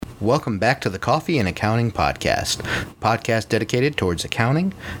Welcome back to the Coffee and Accounting podcast dedicated towards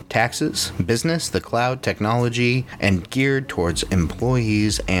accounting, taxes, business, the cloud, technology, and geared towards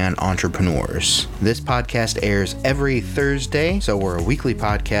employees and entrepreneurs. This podcast airs every Thursday, so we're a weekly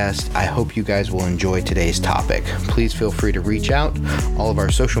podcast. I hope you guys will enjoy today's topic. Please feel free to reach out. All of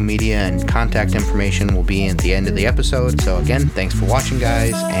our social media and contact information will be at the end of the episode. So again, thanks for watching,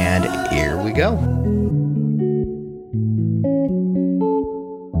 guys, and here we go.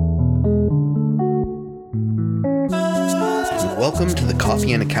 Welcome to the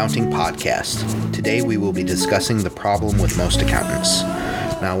Coffee and Accounting podcast. Today we will be discussing the problem with most accountants.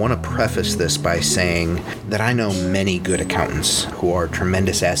 Now I want to preface this by saying that I know many good accountants who are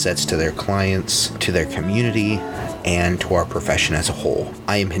tremendous assets to their clients, to their community, and to our profession as a whole.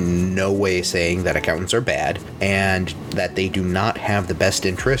 I am in no way saying that accountants are bad and that they do not have the best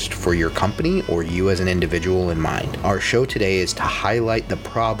interest for your company or you as an individual in mind. Our show today is to highlight the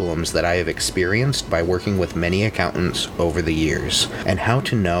problems that I have experienced by working with many accountants over the years and how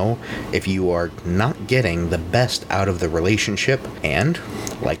to know if you are not getting the best out of the relationship and,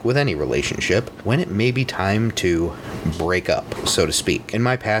 like with any relationship, when it may be time to break up, so to speak. In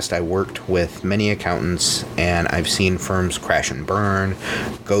my past, I worked with many accountants and I've seen firms crash and burn,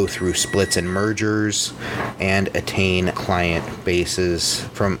 go through splits and mergers, and attain client bases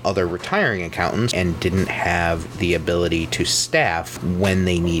from other retiring accountants and didn't have the ability to staff when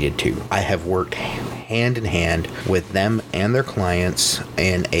they needed to. I have worked hand in hand with them and their clients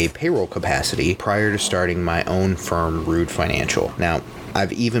in a payroll capacity prior to starting my own firm, Rude Financial. Now,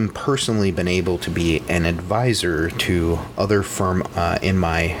 I've even personally been able to be an advisor to other firm in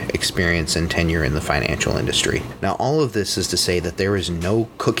my experience and tenure in the financial industry. Now, all of this is to say that there is no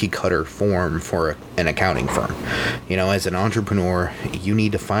cookie cutter form for an accounting firm. You know, as an entrepreneur, you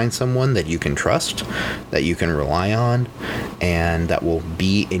need to find someone that you can trust, that you can rely on, and that will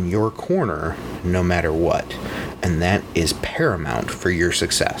be in your corner no matter what. And that is paramount for your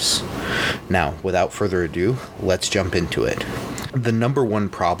success. Now, without further ado, let's jump into it. The number one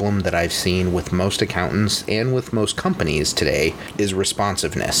problem that I've seen with most accountants and with most companies today is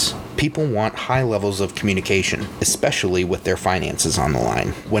responsiveness. People want high levels of communication, especially with their finances on the line.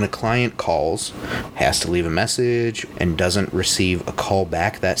 When a client calls, has to leave a message, and doesn't receive a call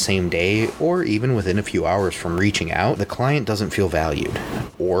back that same day, or even within a few hours from reaching out, the client doesn't feel valued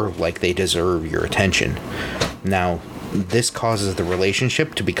or like they deserve your attention. Now, this causes the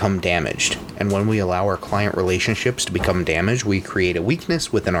relationship to become damaged. And when we allow our client relationships to become damaged, we create a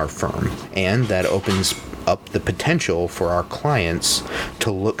weakness within our firm. And that opens up the potential for our clients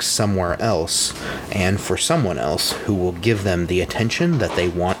to look somewhere else and for someone else who will give them the attention that they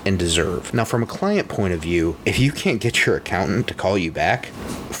want and deserve. Now, from a client point of view, if you can't get your accountant to call you back,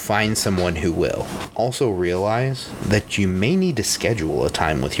 find someone who will. Also realize that you may need to schedule a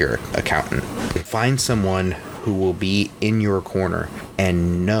time with your accountant. Find someone who will be in your corner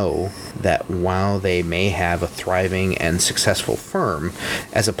and know that while they may have a thriving and successful firm,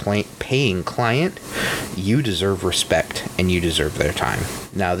 as a paying client, you deserve respect and you deserve their time.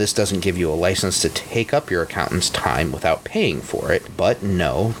 Now, this doesn't give you a license to take up your accountant's time without paying for it, but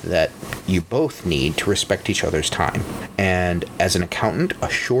know that you both need to respect each other's time. And as an accountant, a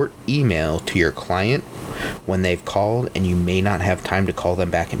short email to your client when they've called and you may not have time to call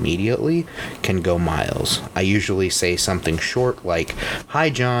them back immediately can go miles. I usually say something short like, "Hi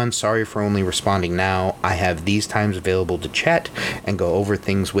John, sorry for only responding now. I have these times available to chat and go over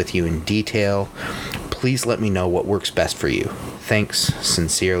things with you in detail. Please let me know what works best for you. Thanks,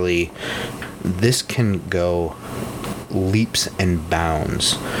 sincerely." This can go leaps and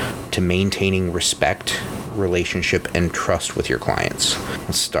bounds to maintaining respect, relationship, and trust with your clients.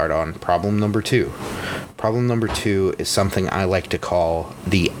 Let's start on problem number 2. Problem number 2 is something I like to call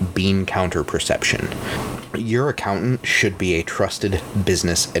the bean counter perception. Your accountant should be a trusted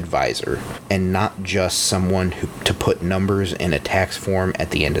business advisor and not just someone to put numbers in a tax form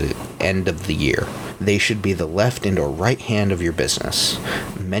at the end of the year. They should be the left and or right hand of your business.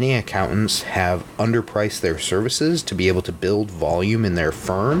 Many accountants have underpriced their services to be able to build volume in their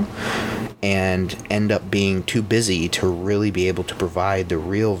firm and end up being too busy to really be able to provide the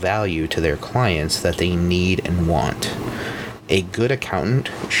real value to their clients that they need and want. A good accountant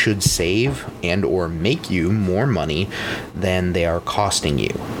should save and or make you more money than they are costing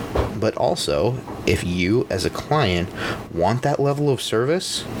you. But also, if you as a client want that level of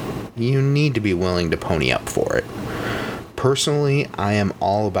service, you need to be willing to pony up for it. Personally, I am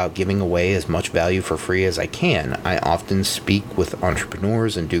all about giving away as much value for free as I can. I often speak with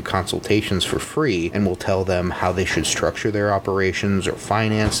entrepreneurs and do consultations for free and will tell them how they should structure their operations or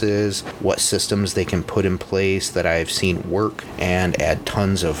finances, what systems they can put in place that I've seen work and add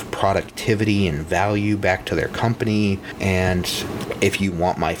tons of productivity and value back to their company. And if you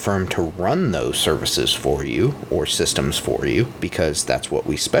want my firm to run those services for you or systems for you, because that's what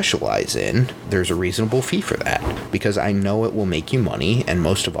we specialize in, there's a reasonable fee for that, because I know it will make you money, and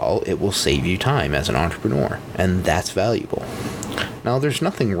most of all, it will save you time as an entrepreneur, and that's valuable. Now, there's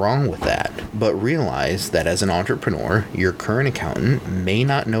nothing wrong with that, but realize that as an entrepreneur, your current accountant may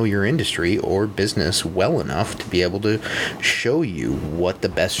not know your industry or business well enough to be able to show you what the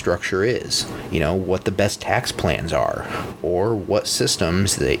best structure is, what the best tax plans are, or what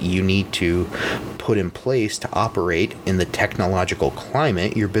systems that you need to put in place to operate in the technological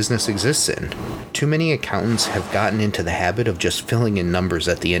climate your business exists in. Too many accountants have gotten into the habit of just filling in numbers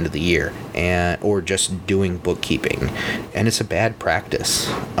at the end of the year or just doing bookkeeping, and it's a bad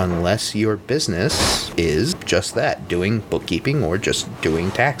practice unless your business is just that, doing bookkeeping or just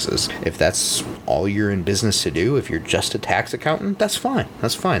doing taxes. If that's all you're in business to do, if you're just a tax accountant, that's fine.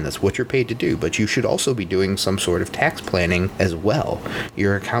 That's what you're paid to do, but you should also be doing some sort of tax planning as well.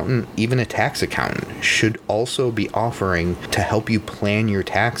 Your accountant, even a tax accountant, should also be offering to help you plan your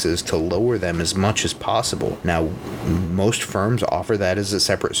taxes to lower them as much as possible. Now, most firms offer that as a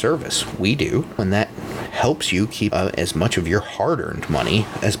separate service. We do, and that helps you keep as much of your hard-earned money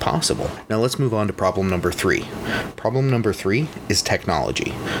as possible. Now let's move on to problem number 3. Problem number 3 is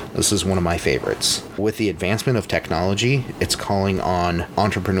technology. This is one of my favorites. With the advancement of technology, it's calling on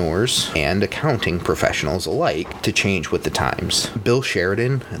entrepreneurs and accounting professionals alike to change with the times. Bill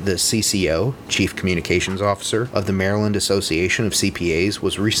Sheridan, the CCO, Chief Communications Officer of the Maryland Association of CPAs,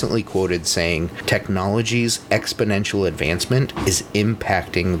 was recently quoted saying, "Technology's exponential advancement is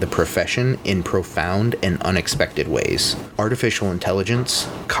impacting the profession in profound and unexpected ways. Artificial intelligence,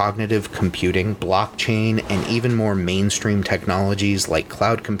 cognitive computing, blockchain, and even more mainstream technologies like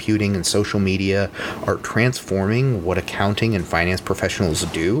cloud computing and social media are transforming what accounting and finance professionals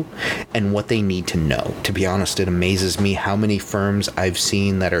do and what they need to know." To be honest, it amazes me how many firms I've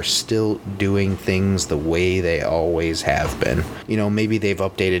seen that are still doing things the way they always have been. Maybe they've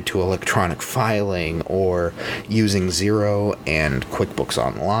updated to electronic filing or using Xero and QuickBooks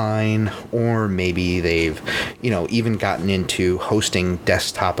Online, or maybe they've, even gotten into hosting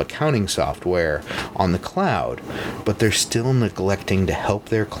desktop accounting software on the cloud, but they're still neglecting to help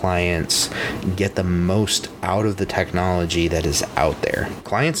their clients get the most out of the technology that is out there.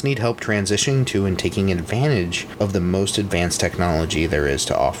 Clients need help transitioning to and taking advantage of the most advanced technology there is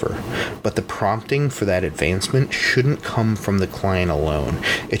to offer, but the prompting for that advancement shouldn't come from the client alone.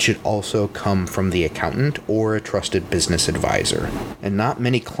 It should also come from the accountant or a trusted business advisor. And not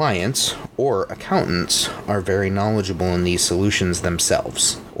many clients or accountants are very knowledgeable in these solutions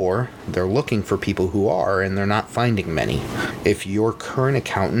themselves, or they're looking for people who are, and they're not finding many. If your current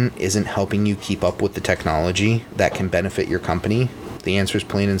accountant isn't helping you keep up with the technology that can benefit your company, the answer is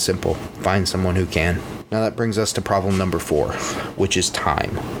plain and simple: find someone who can. Now that brings us to problem number 4, which is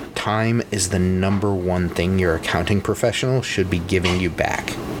time. Time is the number one thing your accounting professional should be giving you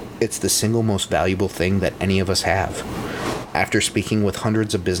back. It's the single most valuable thing that any of us have. After speaking with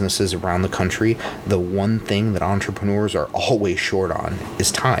hundreds of businesses around the country, the one thing that entrepreneurs are always short on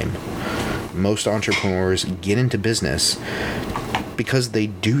is time. Most entrepreneurs get into business because they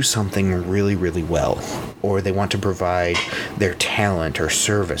do something really, really well, or they want to provide their talent or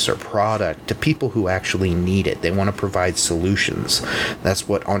service or product to people who actually need it. They want to provide solutions. That's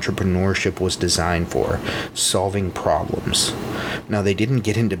what entrepreneurship was designed for, solving problems. Now, they didn't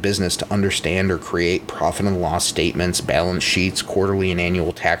get into business to understand or create profit and loss statements, balance sheets, quarterly and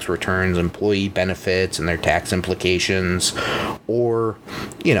annual tax returns, employee benefits and their tax implications, or,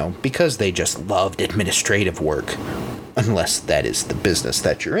 because they just loved administrative work. Unless that is the business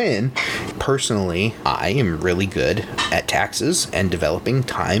that you're in. Personally, I am really good at taxes and developing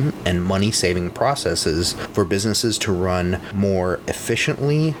time and money-saving processes for businesses to run more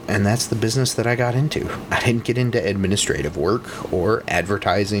efficiently, and that's the business that I got into. I didn't get into administrative work or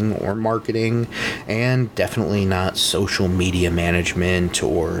advertising or marketing, and definitely not social media management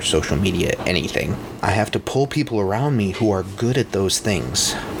or social media anything. I have to pull people around me who are good at those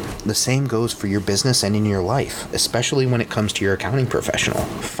things. The same goes for your business and in your life, especially when it comes to your accounting professional.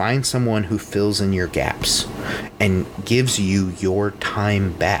 Find someone who fills in your gaps and gives you your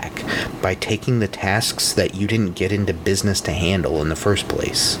time back by taking the tasks that you didn't get into business to handle in the first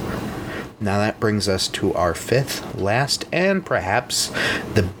place. Now that brings us to our fifth, last, and perhaps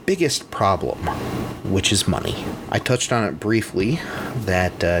the biggest problem, which is money. I touched on it briefly,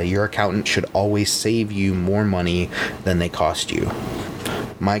 that your accountant should always save you more money than they cost you.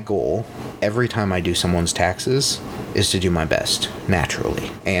 My goal, every time I do someone's taxes, is to do my best, naturally,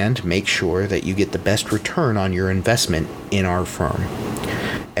 and make sure that you get the best return on your investment in our firm.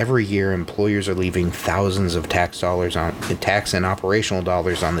 Every year, employers are leaving thousands of tax and operational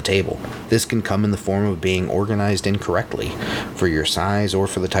dollars on the table. This can come in the form of being organized incorrectly for your size or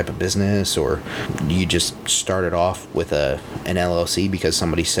for the type of business, or you just started off with an LLC because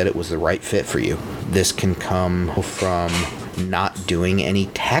somebody said it was the right fit for you. This can come from not doing any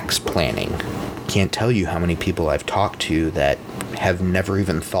tax planning. Can't tell you how many people I've talked to that have never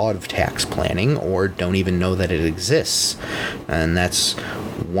even thought of tax planning or don't even know that it exists. And that's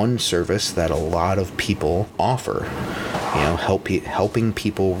one service that a lot of people offer, helping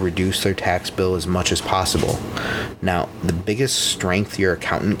people reduce their tax bill as much as possible. Now, the biggest strength your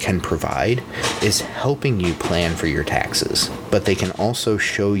accountant can provide is helping you plan for your taxes, but they can also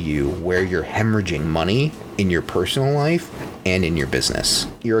show you where you're hemorrhaging money in your personal life and in your business.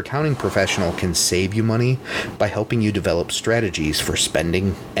 Your accounting professional can save you money by helping you develop strategies for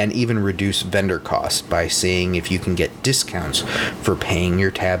spending and even reduce vendor costs by seeing if you can get discounts for paying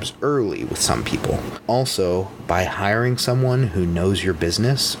your tabs early with some people. Also, by hiring someone who knows your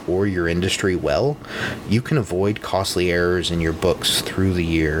business or your industry well, you can avoid costly errors in your books through the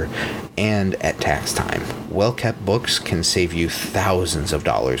year and at tax time. Well-kept books can save you thousands of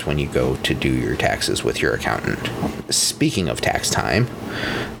dollars when you go to do your taxes with your accountant. Speaking of tax time,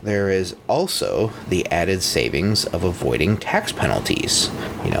 there is also the added savings of avoiding tax penalties.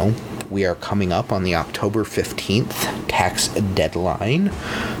 We are coming up on the October 15th tax deadline.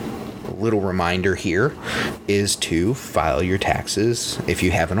 Little reminder here is to file your taxes, if you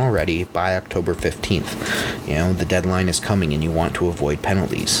haven't already, by October 15th. The deadline is coming and you want to avoid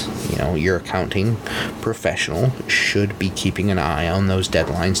penalties. Your accounting professional should be keeping an eye on those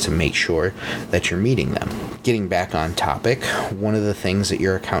deadlines to make sure that you're meeting them. Getting back on topic, one of the things that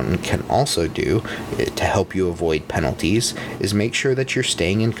your accountant can also do to help you avoid penalties is make sure that you're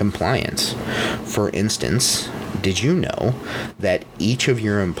staying in compliance. For instance, did you know that each of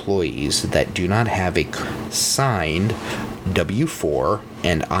your employees that do not have a signed W-4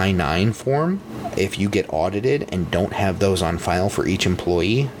 and I-9 form, if you get audited and don't have those on file for each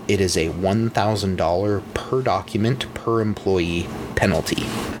employee, it is a $1,000 per document per employee penalty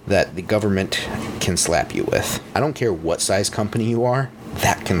that the government can slap you with. I don't care what size company you are,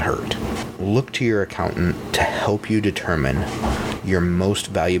 that can hurt. Look to your accountant to help you determine your most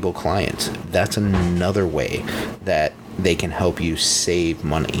valuable clients. That's another way that they can help you save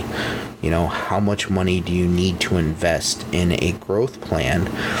money. How much money do you need to invest in a growth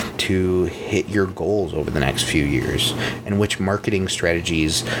plan to hit your goals over the next few years? And which marketing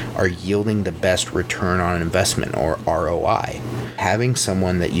strategies are yielding the best return on investment, or ROI? Having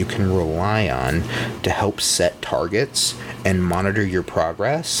someone that you can rely on to help set targets and monitor your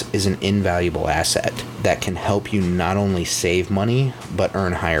progress is an invaluable asset that can help you not only save money, but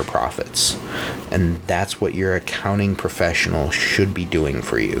earn higher profits. And that's what your accounting professional should be doing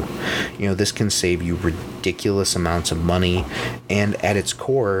for you. This can save you ridiculous amounts of money, and at its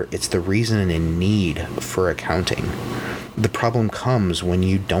core, it's the reason and need for accounting. The problem comes when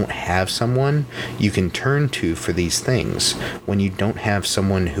you don't have someone you can turn to for these things, when you don't have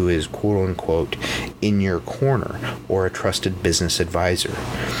someone who is quote-unquote in your corner or a trusted business advisor.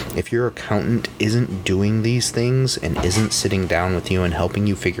 If your accountant isn't doing these things and isn't sitting down with you and helping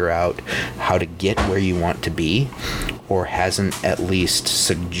you figure out how to get where you want to be, or hasn't at least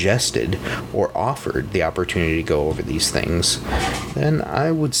suggested or offered the opportunity to go over these things, then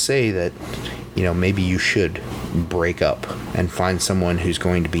I would say that maybe you should break up and find someone who's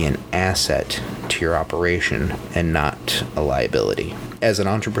going to be an asset to your operation and not a liability. As an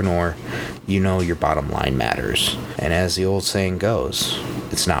entrepreneur, your bottom line matters. And as the old saying goes,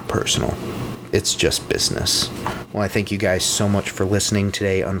 it's not personal. It's just business. Well, I thank you guys so much for listening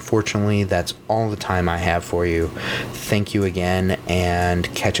today. Unfortunately, that's all the time I have for you. Thank you again,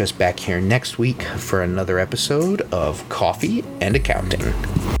 and catch us back here next week for another episode of Coffee and Accounting.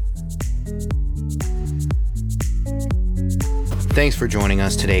 Thanks for joining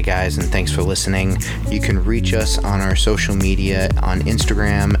us today, guys, and thanks for listening. You can reach us on our social media on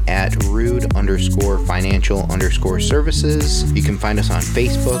Instagram at rude_financial_services. You can find us on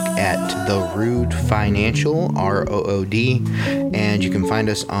Facebook at The Rood Financial, ROOD, and you can find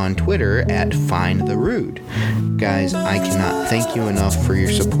us on Twitter at Find the Rood. Guys, I cannot thank you enough for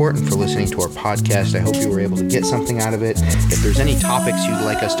your support and for listening to our podcast. I hope you were able to get something out of it. If there's any topics you'd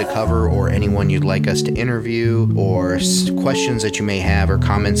like us to cover or anyone you'd like us to interview or questions that you may have or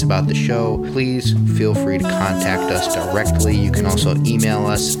comments about the show, please feel free to contact us directly. You can also email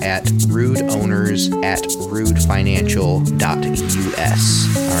us at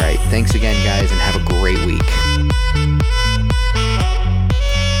roodowners@roodfinancial.us. All right, thanks again, guys, and have a great week.